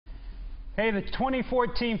Hey, the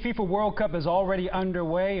 2014 FIFA World Cup is already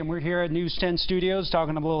underway, and we're here at News 10 Studios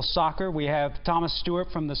talking a little soccer. We have Thomas Stewart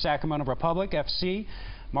from the Sacramento Republic FC,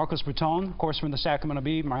 Marcos Breton, of course, from the Sacramento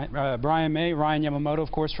Bee, Brian May, Ryan Yamamoto, of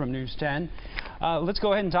course, from News 10. Let's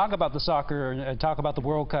go ahead and talk about the soccer and talk about the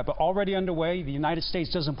World Cup. Already underway. The United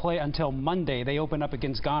States doesn't play until Monday. They open up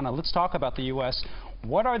against Ghana. Let's talk about the U.S.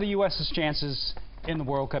 What are the U.S.'s chances in the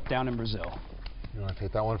World Cup down in Brazil? You want to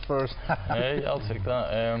take that one first? Hey, I'll take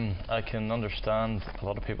that. I can understand a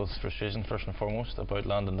lot of people's frustration, first and foremost, about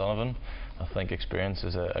Landon Donovan. I think experience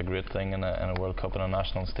is a great thing in a World Cup on a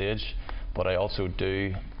national stage, but I also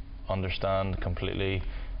do understand completely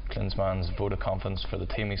Klinsmann's vote of confidence for the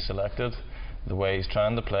team he's selected, the way he's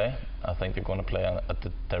trying to play. I think they're going to play a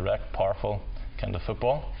direct, powerful kind of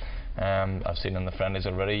football. I've seen in the friendlies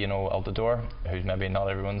already, you know, Altidore, who's maybe not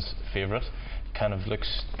everyone's favourite, kind of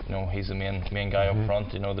looks, you know, he's the main guy up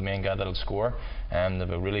front, you know, the main guy that'll score. They have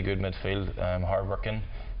a really good midfield, hard working,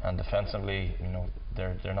 and defensively, you know,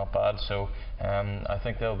 they're not bad. So I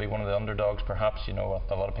think they'll be one of the underdogs, perhaps. You know,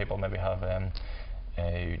 a lot of people maybe have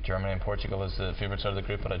Germany and Portugal as the favourites out of the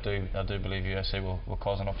group, but I do believe USA will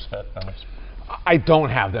cause an upset. I don't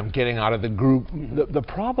have them getting out of the group. The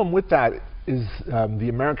problem with that is the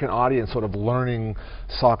American audience sort of learning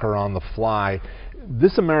soccer on the fly.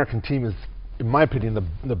 This American team is, in my opinion,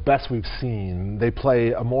 the best we've seen. They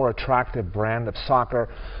play a more attractive brand of soccer.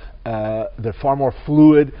 They're far more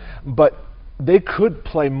fluid, but they could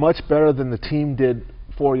play much better than the team did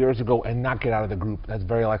 4 years ago and not get out of the group. That's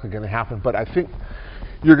very likely going to happen. But I think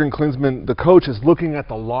Jurgen Klinsmann, the coach, is looking at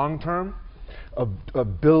the long term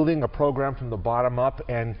of building a program from the bottom up,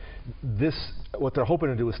 and what they're hoping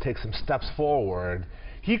to do is take some steps forward.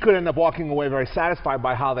 He could end up walking away very satisfied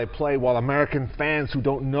by how they play, while American fans who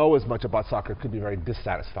don't know as much about soccer could be very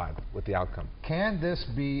dissatisfied with the outcome. Can this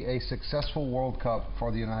be a successful World Cup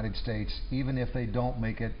for the United States, even if they don't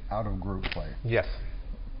make it out of group play? Yes.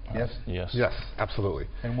 Yes? Yes. Yes, absolutely.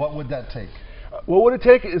 And what would that take? What would it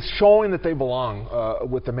take is showing that they belong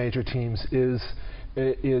with the major teams, is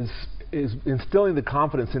instilling the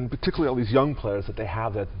confidence in particularly all these young players that they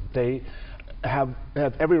have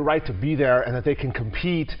every right to be there and that they can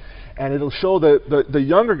compete, and it'll show the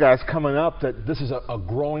younger guys coming up that this is a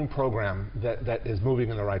growing program that is moving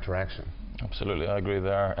in the right direction. Absolutely, I agree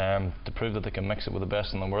there. To prove that they can mix it with the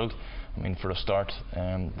best in the world, I mean, for a start,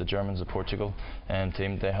 the Germans, the Portugal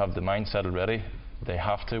team, they have the mindset already. They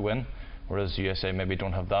have to win, whereas USA maybe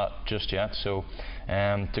don't have that just yet. So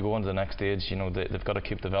to go on to the next stage, you know, they've got to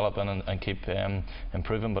keep developing and keep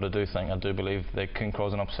improving. But I do believe they can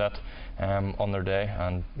cause an upset on their day,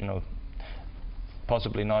 and you know,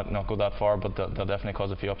 possibly not go that far, but they'll definitely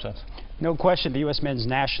cause a few upsets. No question, the U.S. men's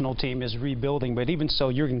national team is rebuilding, but even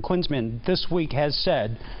so, Jurgen Klinsmann this week has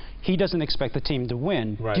said he doesn't expect the team to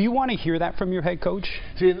win. Right. Do you want to hear that from your head coach?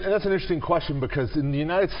 See, that's an interesting question, because in the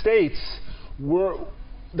United States,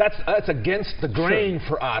 that's against the grain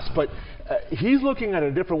for us, but he's looking at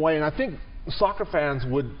it a different way, and I think soccer fans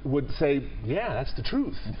would say, yeah, that's the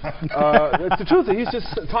truth. That's the truth. He's just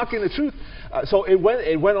talking the truth. So it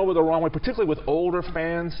went over the wrong way, particularly with older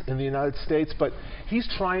fans in the United States, but he's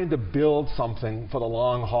trying to build something for the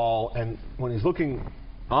long haul, and when he's looking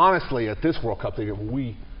honestly at this World Cup, they go,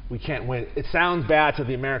 we can't win. It sounds bad to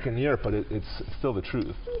the American ear, but it's still the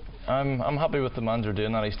truth. I'm happy with the manager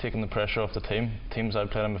doing that. He's taking the pressure off the team. Teams I've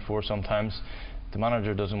played in before, sometimes the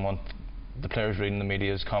manager doesn't want the players reading the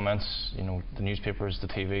media's comments, you know, the newspapers, the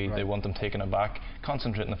TV. Right. They want them taking it back,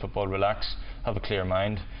 concentrate on the football, relax, have a clear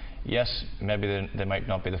mind. Yes, maybe they might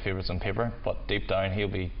not be the favourites on paper, but deep down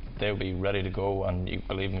they'll be ready to go, and you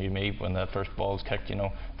believe me, when that first ball is kicked, you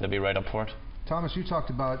know, they'll be right up for it. Thomas, you talked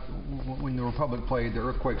about when the Republic played the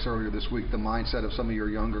Earthquakes earlier this week, the mindset of some of your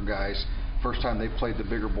younger guys. First time they played the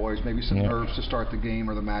bigger boys, maybe some nerves to start the game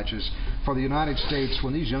or the matches. For the United States,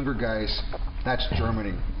 when these younger guys, that's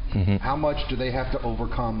Germany. How much do they have to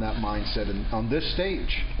overcome that mindset on this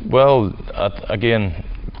stage? Well, again,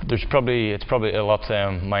 it's probably a lot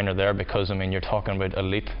minor there, because I mean, you're talking about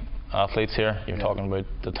elite athletes here. You're talking about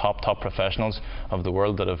the top professionals of the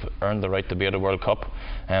world that have earned the right to be at a World Cup.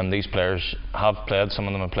 These players have played. Some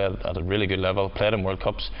of them have played at a really good level, played in World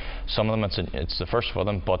Cups. Some of them it's the first for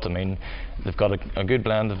them, but I mean, they've got a good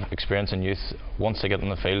blend of experience and youth. Once they get in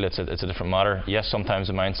the field, it's a different matter. Yes, sometimes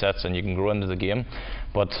the mindsets, and you can grow into the game,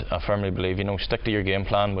 but I firmly believe, you know, stick to your game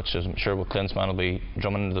plan, which I'm sure what Klinsmann will be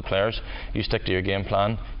drumming into the players. You stick to your game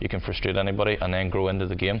plan, you can frustrate anybody, and then grow into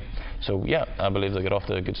the game. So yeah, I believe they'll get off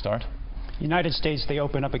to a good start. United States, they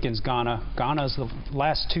open up against Ghana. Ghana's the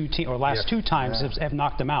last two times have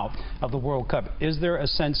knocked them out of the World Cup. Is there a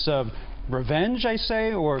sense of revenge, I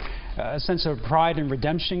say, or a sense of pride and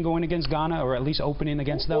redemption going against Ghana, or at least opening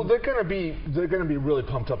against them? Well, they're going to be really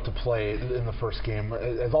pumped up to play in the first game,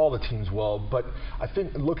 as all the teams will. But I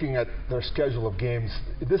think looking at their schedule of games,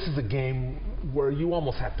 this is a game where you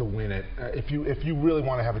almost have to win it if you really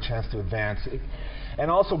want to have a chance to advance. And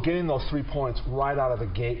also getting those 3 points right out of the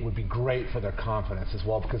gate would be great for their confidence as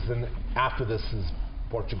well, because then after this is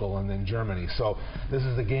Portugal and then Germany. So this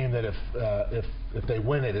is a game that if they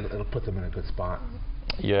win it, it'll put them in a good spot.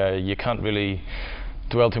 Yeah, you can't really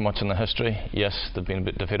dwell too much on the history. Yes, they've been a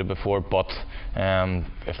bit defeated before, but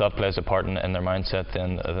if that plays a part in their mindset,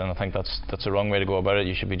 then I think that's the wrong way to go about it.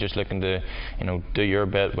 You should be just looking to, do your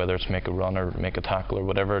bit, whether it's make a run or make a tackle or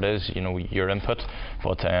whatever it is, your input.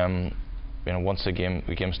 But once the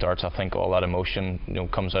game starts, I think all that emotion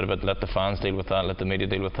comes out of it. Let the fans deal with that, let the media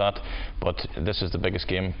deal with that. But this is the biggest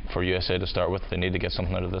game for USA to start with. They need to get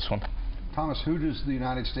something out of this one. Thomas, who does the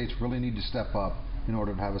United States really need to step up in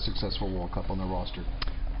order to have a successful World Cup on their roster?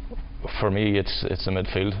 For me, it's the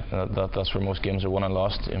midfield. That's where most games are won and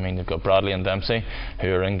lost. I mean, you've got Bradley and Dempsey, who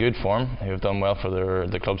are in good form, who have done well for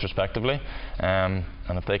their clubs respectively. And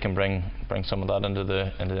if they can bring some of that into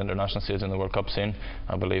the international stage in the World Cup scene,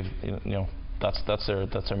 I believe that's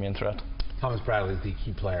their main threat. Thomas Bradley is the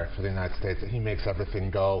key player for the United States. He makes everything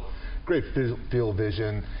go. Great field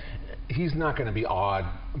vision. He's not going to be awed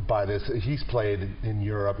by this. He's played in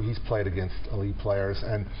Europe. He's played against elite players,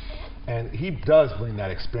 and he does bring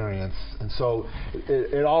that experience. And so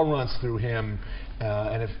it all runs through him.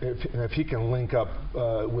 And if he can link up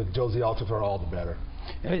with Josie Altidore, all the better.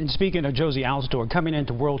 And speaking of Josie Altidore, coming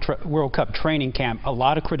into World Cup training camp, a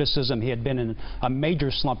lot of criticism. He had been in a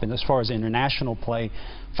major slump as far as international play.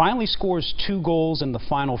 Finally scores 2 goals in the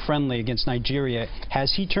final friendly against Nigeria.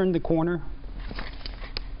 Has he turned the corner?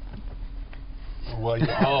 Well,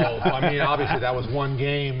 I mean, obviously that was one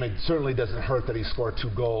game. It certainly doesn't hurt that he scored 2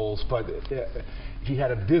 goals, but he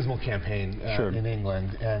had a dismal campaign in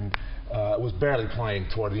England and was barely playing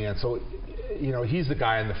toward the end. So, he's the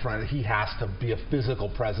guy in the front. He has to be a physical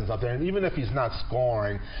presence out there, and even if he's not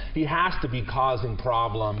scoring, he has to be causing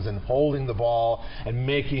problems and holding the ball and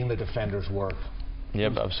making the defenders work.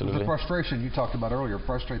 Yep, absolutely. The frustration you talked about earlier,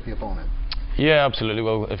 frustrate the opponent. Yeah, absolutely.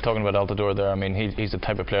 Well, if talking about Altidore there, I mean, he's the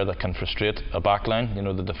type of player that can frustrate a backline,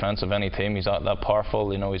 the defence of any team. He's that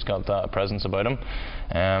powerful, he's got that presence about him.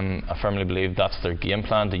 I firmly believe that's their game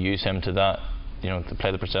plan, to use him to that, to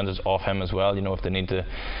play the percentage off him as well. If they need to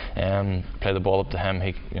play the ball up to him,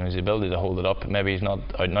 his ability to hold it up. Maybe he's not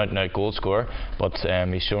an out-and-out goal scorer, but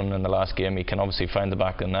he's shown in the last game he can obviously find the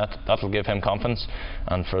back of the net. That'll give him confidence,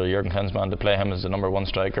 and for Jurgen Klinsmann to play him as the #1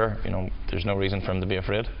 striker, there's no reason for him to be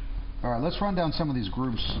afraid. All right, let's run down some of these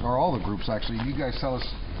groups, or all the groups actually. You guys tell us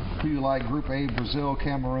who you like. Group A, Brazil,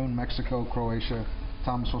 Cameroon, Mexico, Croatia.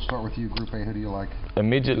 Thomas, we'll start with you. Group A, who do you like?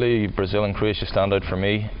 Immediately, Brazil and Croatia stand out for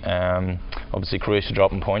me. Obviously, Croatia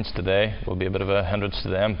dropping points today will be a bit of a hindrance to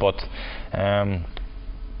them, but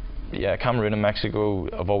yeah, Cameroon and Mexico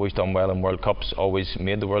have always done well in World Cups, always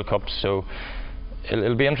made the World Cups, so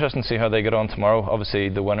it'll be interesting to see how they get on tomorrow. Obviously,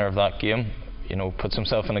 the winner of that game puts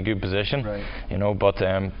himself in a good position. Right. But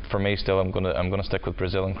for me, still, I'm gonna stick with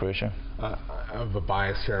Brazil and Croatia. I have a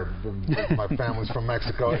bias here. My family's from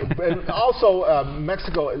Mexico, and also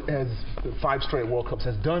Mexico has 5 straight World Cups,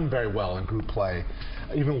 has done very well in group play,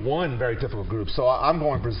 even won very difficult groups. So I'm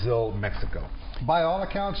going Brazil, Mexico. By all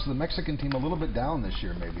accounts, the Mexican team a little bit down this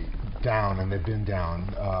year, maybe. Down, and they've been down.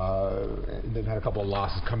 They've had a couple of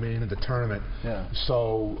losses coming into the tournament. Yeah.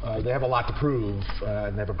 So they have a lot to prove,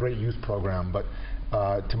 and they have a great youth program. But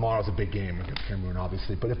tomorrow's a big game against Cameroon,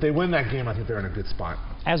 obviously. But if they win that game, I think they're in a good spot.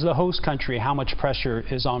 As the host country, how much pressure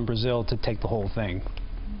is on Brazil to take the whole thing?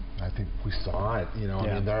 I think we saw it.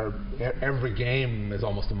 I mean, every game is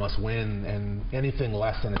almost a must-win, and anything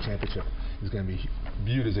less than a championship is going to be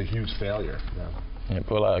viewed as a huge failure. Yeah,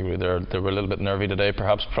 well, I agree. They were a little bit nervy today,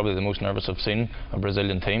 perhaps probably the most nervous I've seen a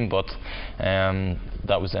Brazilian team, but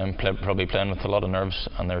that was them probably playing with a lot of nerves,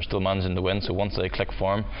 and they're still managing to win. So once they click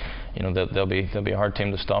form, they'll be a hard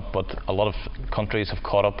team to stop. But a lot of countries have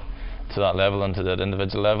caught up to that level and to that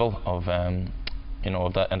individual level of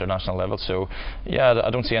of that international level. So yeah, I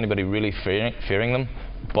don't see anybody really fearing them,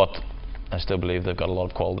 but I still believe they've got a lot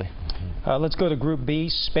of quality. Let's go to Group B.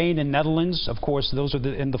 Spain and Netherlands. Of course, those are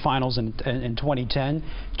in the finals in 2010.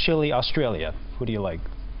 Chile, Australia. Who do you like?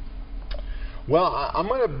 Well, I'm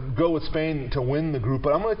going to go with Spain to win the group,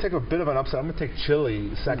 but I'm going to take a bit of an upset. I'm going to take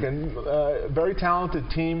Chile second. Very talented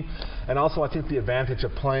team, and also I think the advantage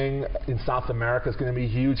of playing in South America is going to be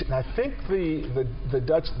huge. And I think the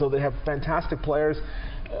Dutch, though they have fantastic players,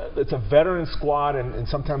 it's a veteran squad, and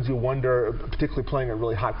sometimes you wonder, particularly playing in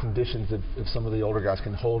really hot conditions, if some of the older guys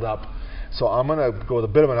can hold up. So I'm going to go with a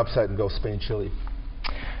bit of an upset and go Spain-Chile.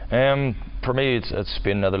 For me, it's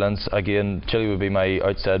Spain-Netherlands. Again, Chile would be my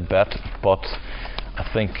outside bet, but I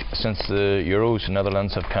think since the Euros,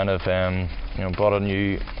 Netherlands have kind of brought a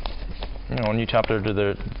new chapter to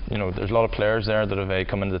their. There's a lot of players there that have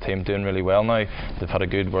come into the team doing really well now. They've had a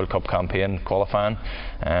good World Cup campaign qualifying,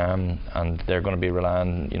 and they're going to be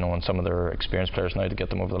relying on some of their experienced players now to get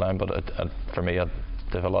them over the line. But for me,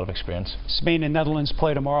 they have a lot of experience. Spain and Netherlands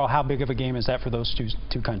play tomorrow. How big of a game is that for those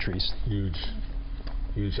two countries? Huge.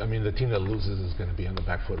 I mean, the team that loses is going to be on the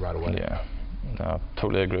back foot right away. Yeah, I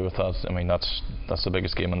totally agree with that. I mean, that's the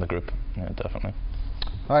biggest game in the group. Yeah, definitely.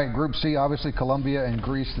 All right, Group C, obviously Colombia and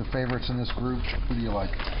Greece, the favorites in this group. Who do you like?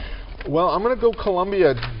 Well, I'm going to go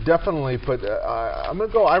Colombia, definitely, but I'm going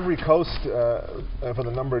to go Ivory Coast for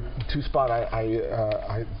the number 2 spot.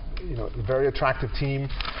 A very attractive team.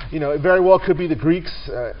 It very well could be the Greeks.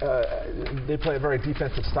 They play a very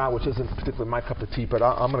defensive style, which isn't particularly my cup of tea, but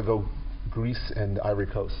I'm going to go Greece and Ivory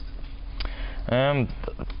Coast.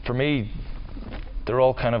 For me, they're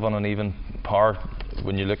all kind of on an even par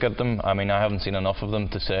when you look at them. I mean, I haven't seen enough of them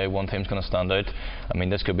to say one team's going to stand out. I mean,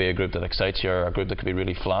 this could be a group that excites you, or a group that could be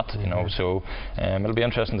really flat. So it'll be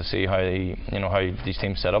interesting to see how how these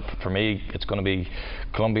teams set up. For me, it's going to be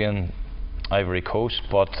Colombia and Ivory Coast,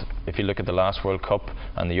 but if you look at the last World Cup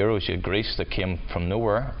and the Euros, you had Greece that came from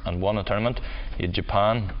nowhere and won a tournament. You had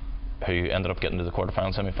Japan, who ended up getting to the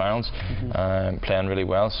quarterfinals, semi-finals, playing really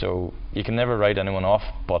well. So you can never write anyone off,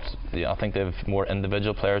 but I think they have more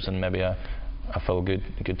individual players and maybe a full good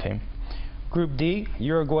team. Group D: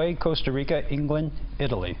 Uruguay, Costa Rica, England,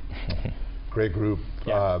 Italy. Great group.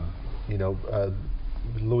 Yeah.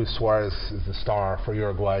 Luis Suarez is the star for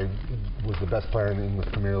Uruguay. Was the best player in the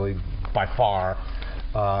English Premier League by far.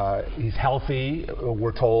 He's healthy,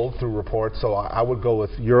 we're told through reports, so I would go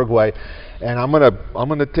with Uruguay, and I'm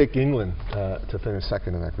gonna take England to finish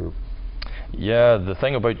second in that group. Yeah, the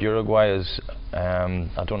thing about Uruguay is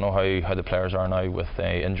I don't know how the players are now with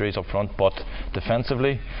injuries up front, but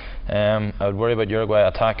defensively, I would worry about Uruguay.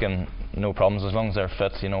 Attacking, no problems as long as they're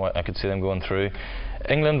fit. I could see them going through.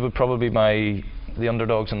 England would probably be the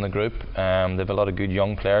underdogs in the group. They have a lot of good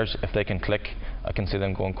young players. If they can click, I can see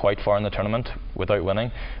them going quite far in the tournament without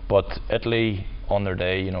winning. But Italy, on their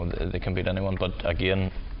day, they can beat anyone. But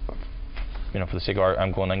again, for the sake of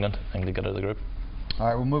I'm going England. England get out of the group. All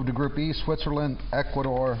right, we'll move to Group E: Switzerland,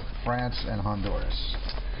 Ecuador, France, and Honduras.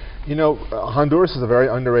 Honduras is a very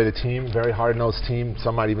underrated team, very hard-nosed team.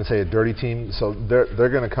 Some might even say a dirty team. So they're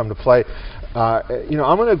going to come to play. I'm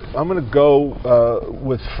going to go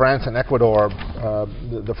with France and Ecuador.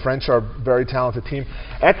 The French are a very talented team.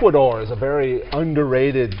 Ecuador is a very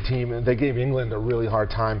underrated team, and they gave England a really hard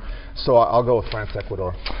time. So I'll go with France,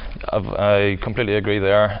 Ecuador. I completely agree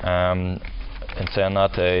there. In saying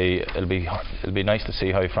that, it'll be nice to see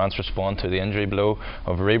how France respond to the injury blow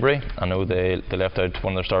of Ribery. I know they left out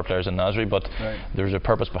one of their star players in Nasri, but there's a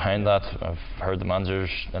purpose behind that. I've heard the manager's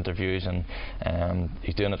interviews, and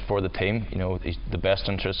he's doing it for the team. He's the best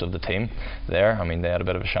interest of the team there. I mean, they had a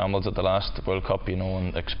bit of a shambles at the last World Cup,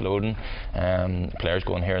 and exploding, players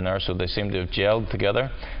going here and there. So they seem to have gelled together.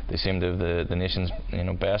 They seem to have the nation's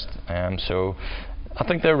best. So I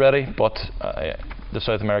think they're ready, but the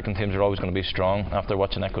South American teams are always going to be strong. After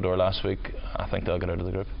watching Ecuador last week, I think they'll get out of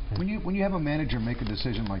the group. When you have a manager make a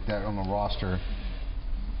decision like that on the roster,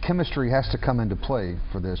 chemistry has to come into play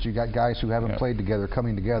for this. You got guys who haven't played together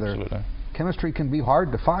coming together. Absolutely. Chemistry can be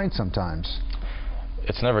hard to find sometimes.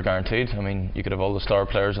 It's never guaranteed. I mean, you could have all the star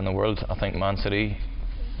players in the world. I think Man City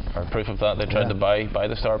are proof of that. They tried to buy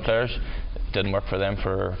the star players. It didn't work for them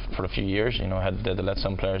for a few years. They had to let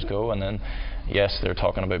some players go, and then yes, they're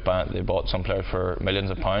talking about they bought some players for millions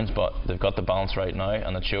of pounds, but they've got the balance right now,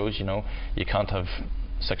 and it shows. You can't have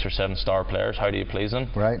 6 or 7 star players. How do you please them?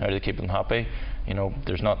 Right. How do you keep them happy?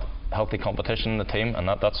 There's not healthy competition in the team, and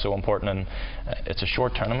that's so important. And it's a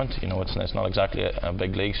short tournament. It's not exactly a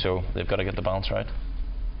big league, so they've got to get the balance right.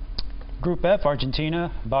 Group F: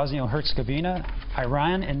 Argentina, Bosnia and Herzegovina,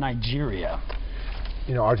 Iran, and Nigeria.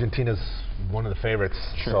 Argentina's one of the favorites,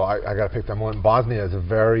 so I got to pick them one. Bosnia is a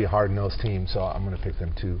very hard-nosed team, so I'm going to pick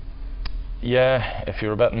them too. Yeah, if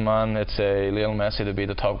you're a betting man, it's Lionel Messi to be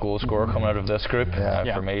the top goal scorer coming out of this group.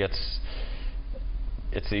 For me, it's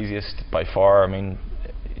the easiest by far. I mean,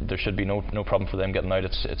 there should be no problem for them getting out.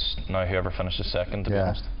 It's now whoever finishes second, to be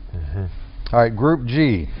honest. All right, Group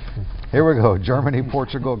G. Here we go: Germany,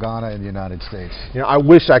 Portugal, Ghana, and the United States. I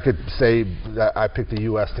wish I could say that I picked the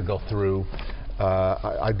U.S. to go through.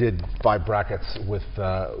 I did 5 brackets with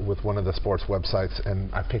one of the sports websites,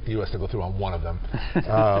 and I picked the U.S. to go through on one of them.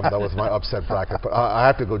 That was my upset bracket. But I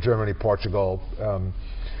have to go Germany, Portugal.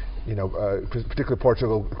 Particularly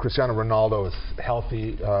Portugal. Cristiano Ronaldo is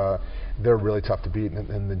healthy. They're really tough to beat,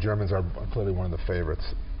 and the Germans are clearly one of the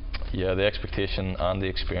favorites. Yeah, the expectation and the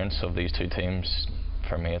experience of these two teams,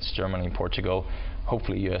 for me, it's Germany and Portugal.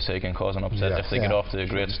 Hopefully USA can cause an upset. Yes. If they get off to a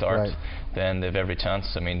great start, then they've every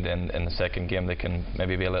chance. I mean, then in the second game they can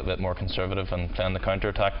maybe be a little bit more conservative and play on the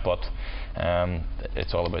counter-attack, but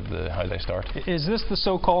it's all about how they start. Is this the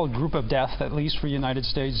so-called group of death, at least for the United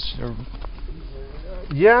States? Or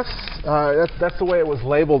Yes, that's the way it was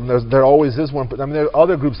labeled, and there always is one. But I mean, there are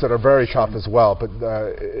other groups that are very tough as well. But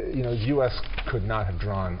the U.S. could not have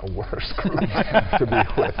drawn a worse group to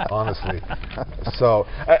be with, honestly. So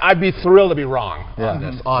I'd be thrilled to be wrong on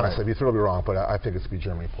this. Honestly, I'd be thrilled to be wrong. But I think it's to be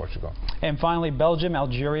Germany, Portugal. And finally, Belgium,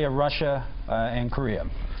 Algeria, Russia, and Korea.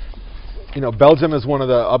 Belgium is one of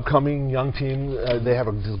the upcoming young teams. They have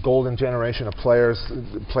a golden generation of players,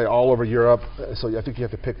 play all over Europe. So I think you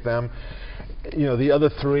have to pick them. The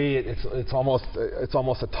other 3, it's almost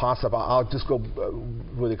a toss-up. I'll just go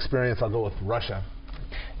with experience. I'll go with Russia.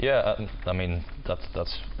 Yeah, I mean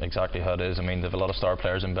that's exactly how it is. I mean, they've a lot of star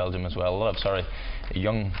players in Belgium as well. A lot of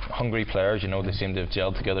young, hungry players. They seem to have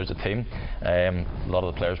gelled together as a team. A lot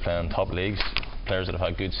of the players play in top leagues. Players that have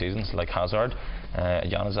had good seasons, like Hazard,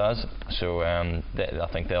 Januzaj. So I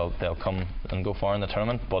think they'll come and go far in the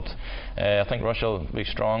tournament. But I think Russia will be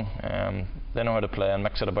strong. They know how to play and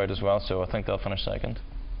mix it about as well. So I think they'll finish second.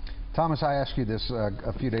 Thomas, I asked you this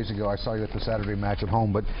a few days ago. I saw you at the Saturday match at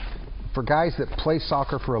home. But for guys that play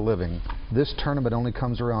soccer for a living, this tournament only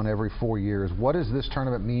comes around every 4 years. What does this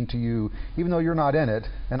tournament mean to you, even though you're not in it,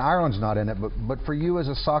 and Ireland's not in it, but for you as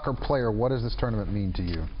a soccer player, what does this tournament mean to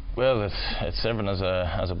you? Well, it's everything as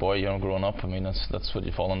a boy, growing up. I mean, that's what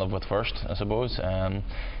you fall in love with first, I suppose.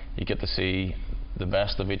 You get to see the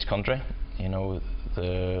best of each country,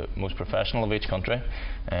 the most professional of each country.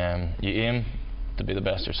 You aim to be the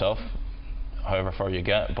best yourself, however far you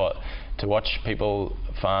get, but to watch people,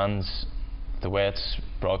 fans, the way it's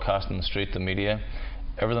broadcast in the street, the media,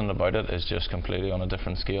 everything about it is just completely on a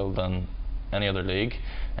different scale than any other league.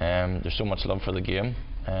 There's so much love for the game.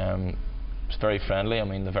 It's very friendly. I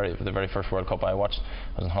mean, the very first World Cup I watched,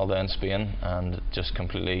 I was on holiday in Spain, and just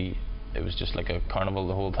completely, it was just like a carnival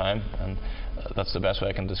the whole time, and that's the best way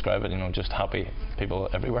I can describe it. Just happy people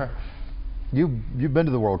everywhere. You've been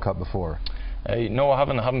to the World Cup before? No, I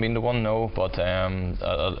haven't been to one. No, but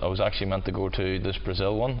I was actually meant to go to this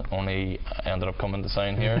Brazil one. Only I ended up coming to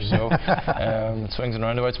sign here. So swings and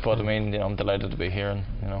roundabouts. But I mean, I'm delighted to be here,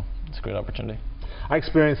 and it's a great opportunity. I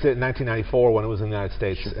experienced it in 1994 when it was in the United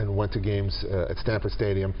States and went to games at Stanford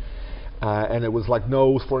Stadium, and it was like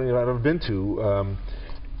no sporting event I've ever been to.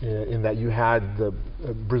 In that you had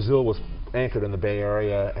Brazil was anchored in the Bay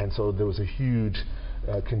Area, and so there was a huge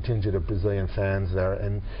contingent of Brazilian fans there,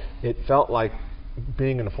 and it felt like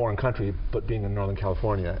being in a foreign country but being in Northern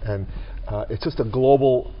California. And it's just a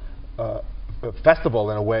global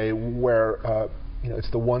festival in a way where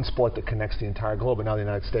it's the one sport that connects the entire globe, and now the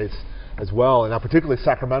United States as well, and now particularly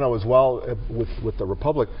Sacramento as well with the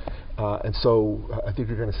Republic. And so I think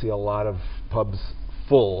you're going to see a lot of pubs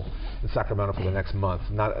full in Sacramento for the next month.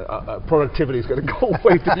 Productivity is going to go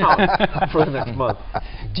way down for the next month.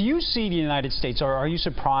 Do you see the United States, or are you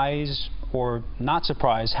surprised or not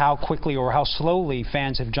surprised how quickly or how slowly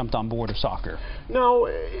fans have jumped on board of soccer? No,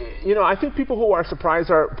 I think people who are surprised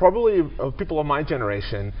are probably people of my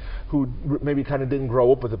generation who maybe kind of didn't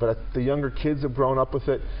grow up with it, but the younger kids have grown up with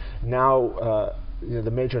it. Now,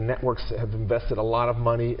 the major networks have invested a lot of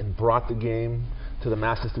money and brought the game to the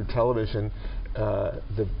masses through television.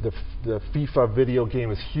 The FIFA video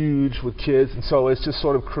game is huge with kids, and so it's just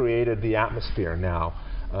sort of created the atmosphere now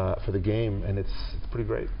for the game, and it's pretty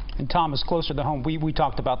great. And Thomas, closer to home, we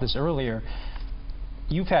talked about this earlier.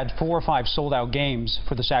 You've had 4 or 5 sold-out games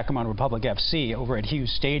for the Sacramento Republic FC over at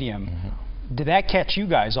Hughes Stadium. Mm-hmm. Did that catch you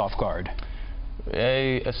guys off guard?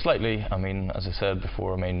 Slightly. I mean, as I said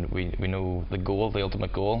before, I mean, we know the goal, the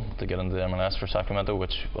ultimate goal, to get into the MLS for Sacramento,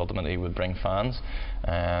 which ultimately would bring fans.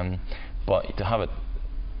 But to have it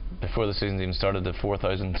before the season even started, the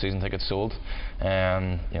 4,000 season tickets sold,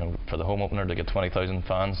 for the home opener to get 20,000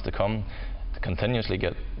 fans to come, to continuously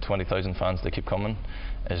get 20,000 fans to keep coming,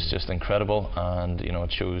 is just incredible, and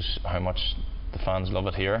it shows how much the fans love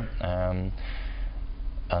it here.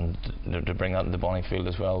 And to bring that into Bonnie Field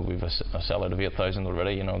as well, we've a sellout of 8,000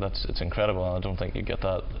 already. It's incredible, and I don't think you get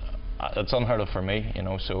that. It's unheard of for me,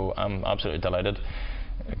 so I'm absolutely delighted.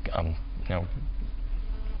 I'm,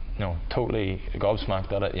 totally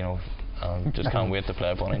gobsmacked at it, Just can't wait to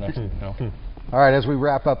play a bunny next. You know. All right, as we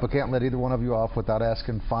wrap up, I can't let either one of you off without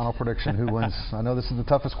asking final prediction. Who wins? I know this is the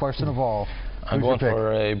toughest question of all. I'm Who's your going pick?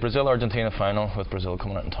 for a Brazil-Argentina final with Brazil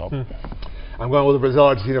coming out on top. I'm going with the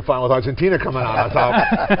Brazil-Argentina final with Argentina coming out on top.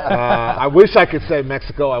 I wish I could say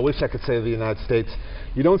Mexico. I wish I could say the United States.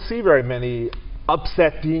 You don't see very many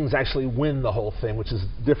upset teams actually win the whole thing, which is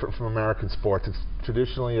different from American sports. It's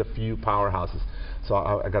traditionally a few powerhouses. So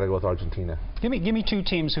I got to go with Argentina. Give me two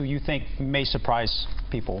teams who you think may surprise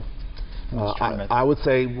people in this tournament. I would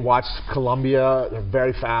say watch Colombia. They're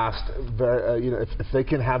very fast. Very, you know, if they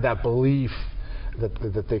can have that belief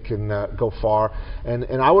that they can go far, and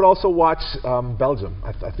I would also watch Belgium.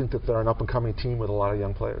 I think that they're an up-and-coming team with a lot of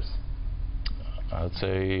young players. I would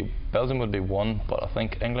say Belgium would be one, but I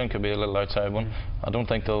think England could be a little outside one. I don't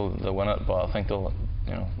think they'll win it, but I think they'll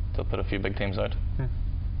put a few big teams out.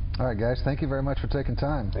 All right, guys, thank you very much for taking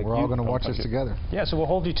time. We're all going to watch this together. Yeah, so we'll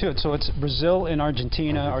hold you to it. So it's Brazil and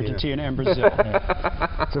Argentina, Argentina and Brazil.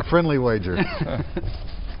 It's a friendly wager.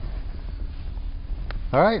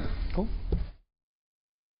 All right. Cool.